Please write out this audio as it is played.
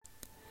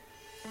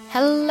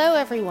Hello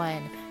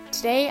everyone!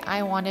 Today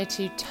I wanted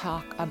to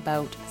talk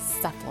about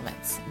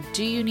supplements.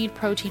 Do you need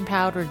protein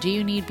powder? Do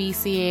you need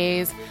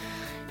BCAAs?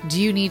 Do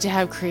you need to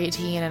have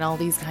creatine and all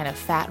these kind of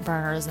fat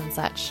burners and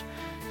such?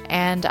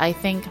 And I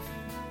think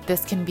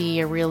this can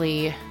be a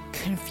really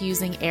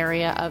confusing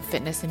area of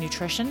fitness and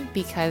nutrition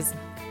because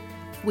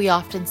we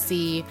often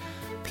see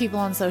people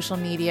on social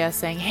media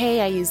saying,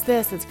 hey, I use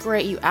this, it's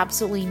great, you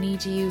absolutely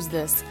need to use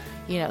this,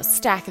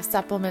 stack of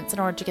supplements in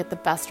order to get the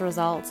best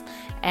results.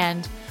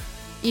 And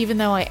even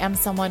though I am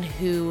someone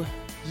who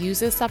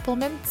uses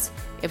supplements,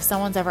 if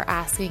someone's ever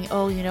asking,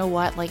 oh, you know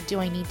what, do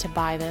I need to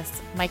buy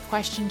this? My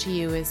question to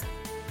you is,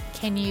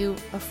 can you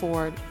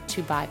afford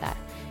to buy that?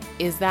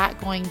 Is that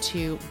going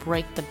to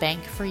break the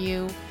bank for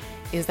you?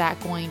 Is that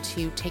going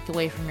to take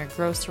away from your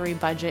grocery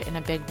budget in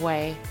a big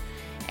way?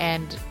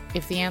 And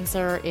if the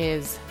answer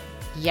is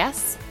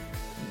yes,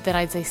 then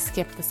I'd say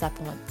skip the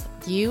supplements.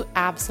 You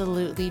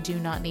absolutely do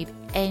not need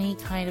any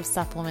kind of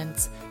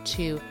supplements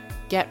to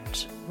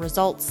get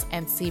results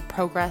and see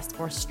progress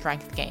or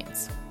strength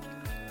gains.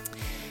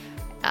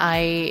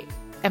 I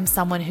am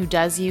someone who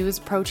does use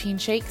protein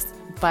shakes,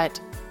 but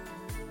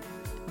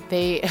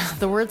the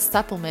word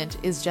supplement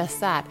is just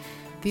that.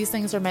 These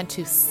things are meant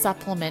to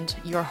supplement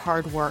your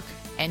hard work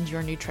and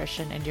your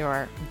nutrition and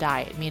your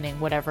diet, meaning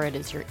whatever it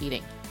is you're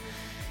eating.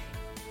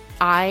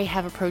 I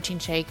have a protein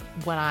shake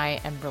when I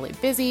am really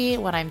busy,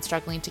 when I'm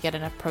struggling to get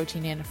enough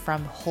protein in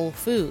from whole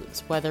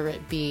foods, whether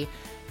it be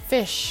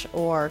fish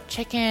or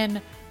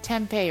chicken,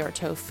 tempeh or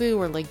tofu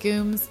or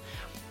legumes.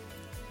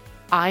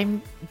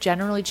 I'm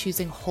generally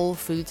choosing whole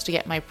foods to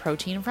get my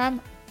protein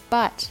from,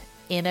 but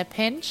in a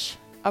pinch,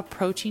 a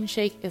protein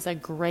shake is a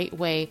great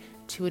way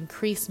to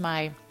increase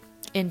my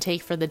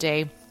intake for the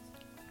day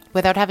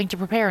without having to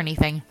prepare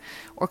anything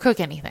or cook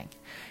anything.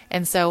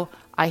 And so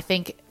I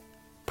think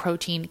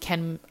protein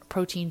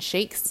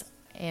shakes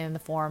in the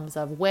forms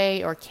of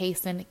whey or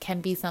casein can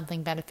be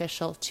something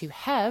beneficial to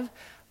have.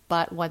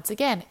 But once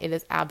again, it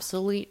is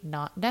absolutely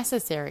not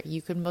necessary.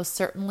 You can most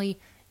certainly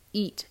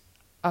eat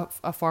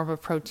a form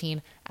of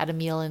protein at a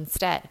meal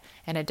instead.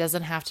 And it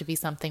doesn't have to be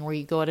something where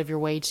you go out of your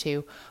way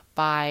to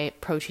buy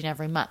protein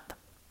every month.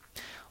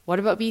 What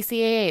about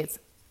BCAAs?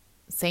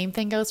 Same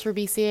thing goes for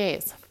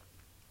BCAAs.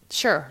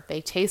 Sure, they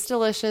taste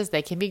delicious.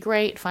 They can be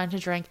great, fun to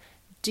drink.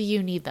 Do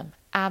you need them?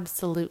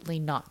 Absolutely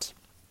not.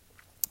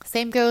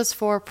 Same goes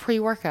for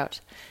pre-workout.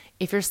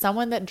 If you're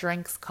someone that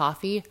drinks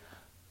coffee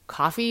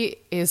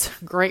is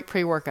great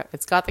pre-workout.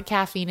 It's got the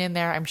caffeine in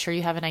there. I'm sure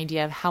you have an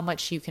idea of how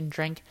much you can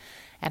drink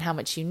and how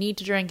much you need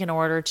to drink in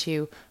order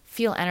to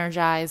feel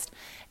energized.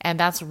 And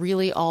that's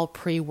really all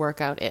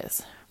pre-workout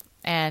is.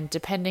 And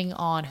depending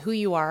on who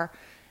you are,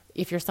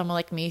 if you're someone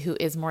like me who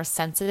is more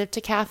sensitive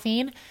to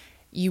caffeine,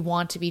 you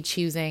want to be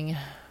choosing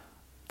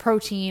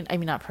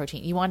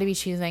you want to be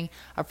choosing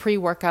a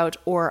pre-workout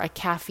or a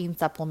caffeine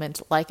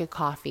supplement like a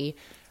coffee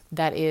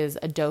that is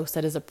a dose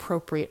that is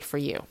appropriate for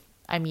you.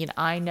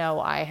 I know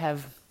I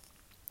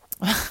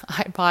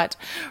bought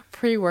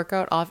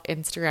pre-workout off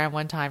Instagram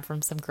one time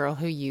from some girl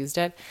who used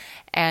it,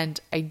 and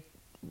I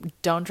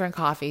don't drink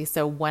coffee.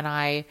 So when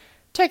I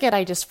took it,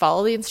 I just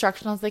followed the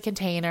instructions on the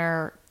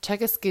container,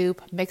 took a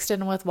scoop, mixed it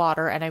in with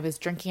water, and I was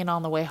drinking it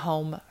on the way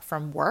home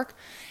from work.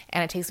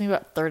 And it takes me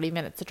about 30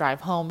 minutes to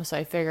drive home. So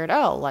I figured,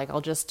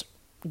 I'll just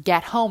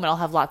get home and I'll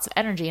have lots of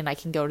energy and I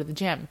can go to the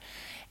gym.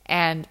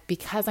 And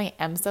because I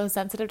am so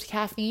sensitive to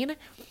caffeine,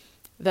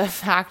 the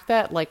fact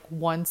that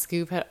one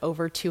scoop had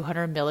over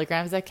 200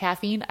 milligrams of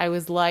caffeine, I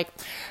was like,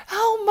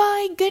 oh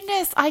my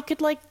goodness, I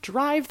could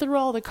drive through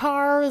all the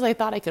cars. I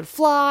thought I could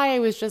fly. I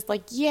was just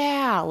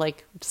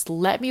just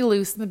let me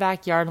loose in the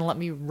backyard and let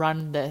me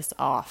run this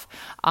off.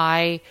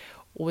 I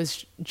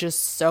was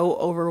just so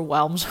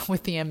overwhelmed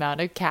with the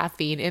amount of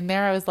caffeine in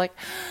there. I was like,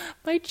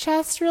 my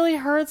chest really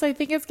hurts. I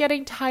think it's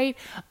getting tight.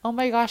 Oh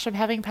my gosh, I'm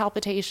having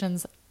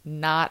palpitations.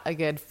 Not a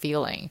good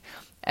feeling.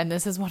 And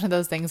this is one of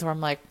those things where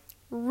I'm like,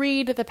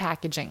 read the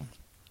packaging.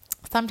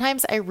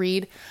 Sometimes I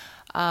read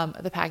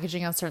the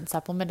packaging on certain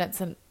supplements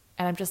and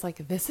I'm just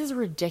like, this is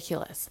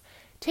ridiculous.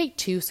 Take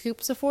 2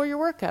 scoops before your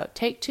workout.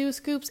 Take 2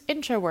 scoops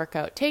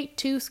intra-workout. Take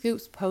 2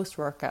 scoops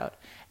post-workout.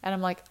 And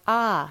I'm like,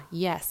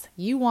 yes,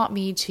 you want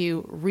me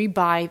to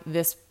rebuy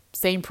this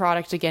same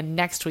product again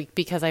next week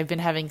because I've been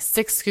having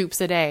 6 scoops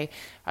a day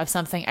of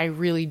something I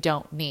really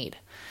don't need.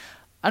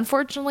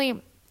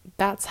 Unfortunately,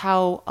 that's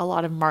how a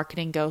lot of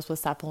marketing goes with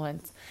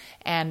supplements.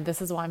 And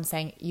this is why I'm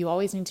saying you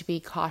always need to be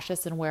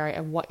cautious and wary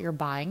of what you're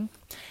buying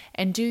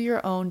and do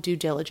your own due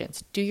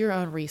diligence, do your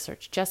own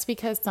research. Just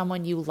because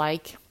someone you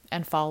like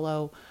and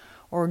follow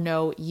or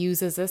know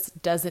uses this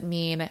doesn't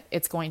mean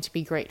it's going to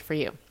be great for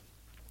you.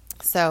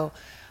 So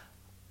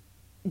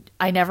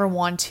I never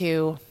want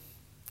to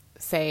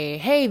say,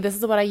 hey, this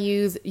is what I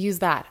use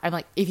that. I'm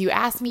like, if you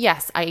ask me,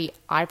 yes, I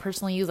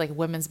personally use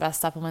Women's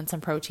Best supplements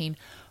and protein.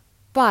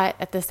 But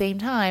at the same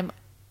time,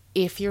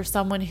 if you're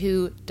someone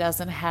who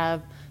doesn't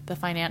have the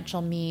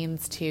financial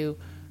means to,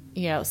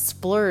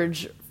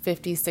 splurge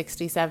 $50,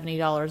 $60,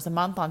 $70 a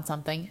month on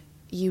something,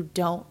 you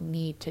don't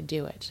need to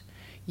do it.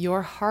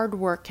 Your hard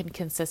work and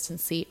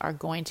consistency are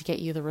going to get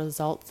you the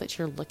results that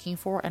you're looking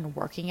for and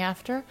working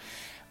after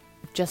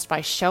just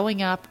by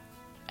showing up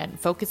and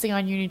focusing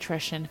on your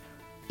nutrition,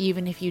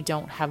 even if you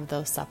don't have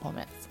those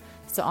supplements.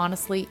 So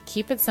honestly,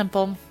 keep it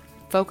simple.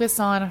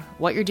 Focus on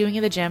what you're doing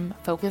in the gym.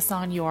 Focus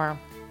on your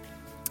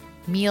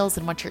meals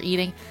and what you're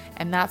eating,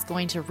 and that's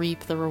going to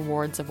reap the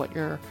rewards of what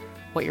you're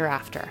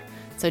after.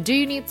 So do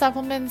you need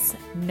supplements?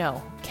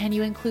 No. Can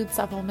you include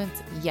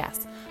supplements?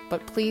 Yes.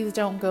 But please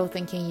don't go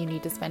thinking you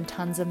need to spend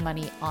tons of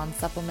money on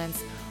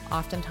supplements.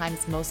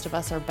 Oftentimes, most of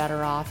us are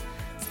better off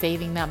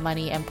saving that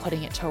money and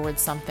putting it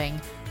towards something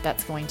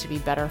that's going to be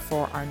better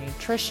for our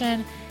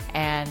nutrition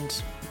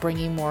and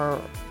bringing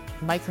more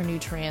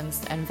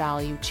micronutrients and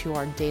value to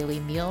our daily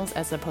meals,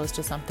 as opposed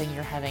to something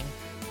you're having,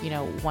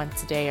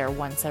 once a day or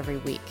once every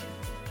week.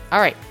 All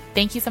right.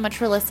 Thank you so much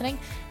for listening,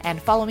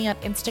 and follow me on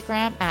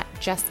Instagram at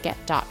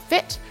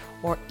justget.fit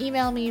or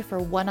email me for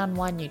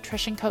one-on-one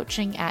nutrition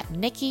coaching at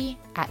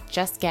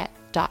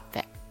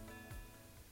nikki@justget.fit.